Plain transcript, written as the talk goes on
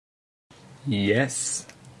Yes,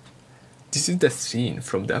 this is the scene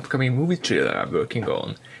from the upcoming movie trailer I'm working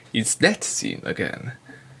on. It's that scene again.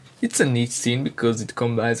 It's a neat scene because it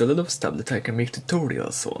combines a lot of stuff that I can make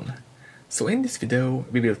tutorials on. So in this video,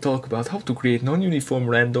 we will talk about how to create non-uniform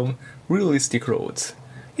random, realistic roads.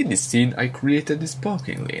 In this scene, I created this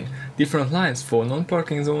parking lane, different lines for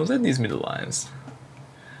non-parking zones and these middle lines.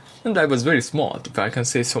 And I was very smart, if I can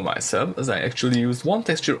say so myself, as I actually used one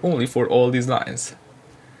texture only for all these lines.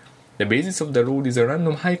 The basis of the road is a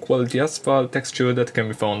random high-quality asphalt texture that can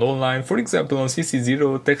be found online, for example on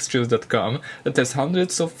cc0textures.com, that has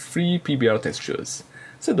hundreds of free PBR textures.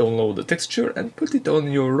 So download the texture and put it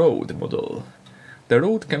on your road model. The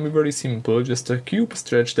road can be very simple, just a cube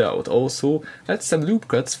stretched out. Also, add some loop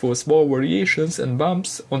cuts for small variations and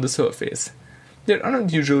bumps on the surface. There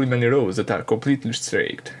aren't usually many roads that are completely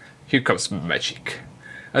straight. Here comes magic.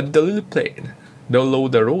 Add the little plane.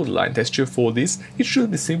 Download the road line texture for this. It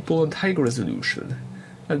should be simple and high resolution.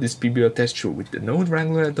 Add this PBR texture with the Node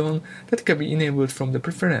Wrangler add-on that can be enabled from the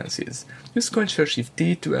preferences. Use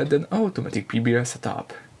Ctrl-Shift-T to add an automatic PBR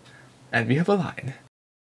setup. And we have a line.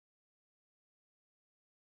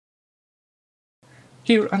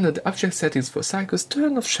 Here under the object settings for cycles,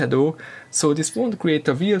 turn off shadow so this won't create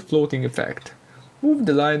a weird floating effect. Move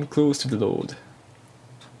the line close to the load.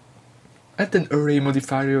 Add an array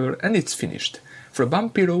modifier and it's finished. For a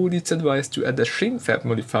bumpy road, it's advised to add a shrink wrap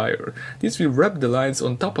modifier. This will wrap the lines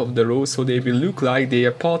on top of the road so they will look like they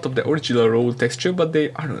are part of the original road texture, but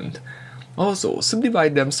they aren't. Also,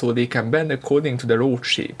 subdivide them so they can bend according to the road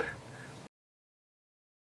shape.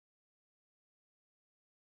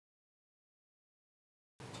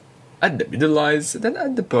 Add the middle lines, then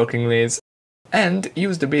add the parking lanes, and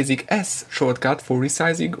use the basic S shortcut for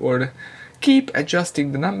resizing or keep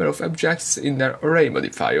adjusting the number of objects in the array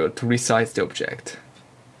modifier to resize the object.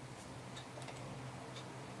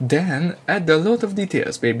 Then add a lot of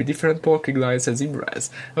details, maybe different parking lines and zebras.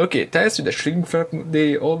 Okay, thanks to the shrink wrap,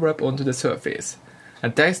 they all wrap onto the surface.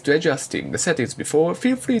 And thanks to adjusting the settings before,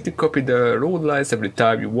 feel free to copy the road lines every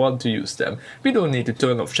time you want to use them. We don't need to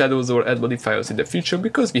turn off shadows or add modifiers in the future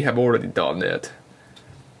because we have already done that.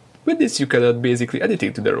 With this you can add basically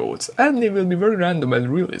anything to the roads, and they will be very random and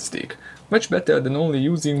realistic. Much better than only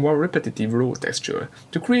using one repetitive road texture.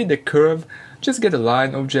 To create a curve, just get a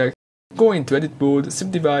line object, go into edit mode,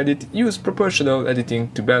 subdivide it, use proportional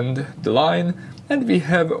editing to bend the line, and we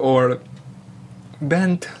have our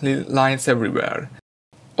bent lines everywhere.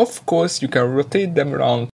 Of course, you can rotate them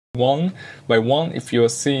around one by one if your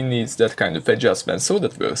scene needs that kind of adjustment, so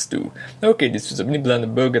that works too. Okay, this was a mini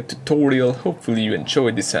Blender Burger tutorial. Hopefully you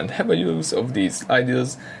enjoyed this and have a use of these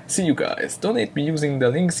ideas. See you guys. Donate me using the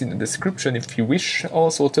links in the description if you wish.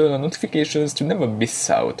 Also turn on notifications to never miss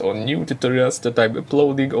out on new tutorials that I'm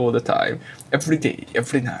uploading all the time. Every day,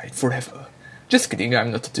 every night, forever. Just kidding,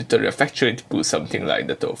 I'm not a tutorial factory to pull something like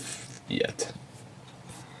that off yet.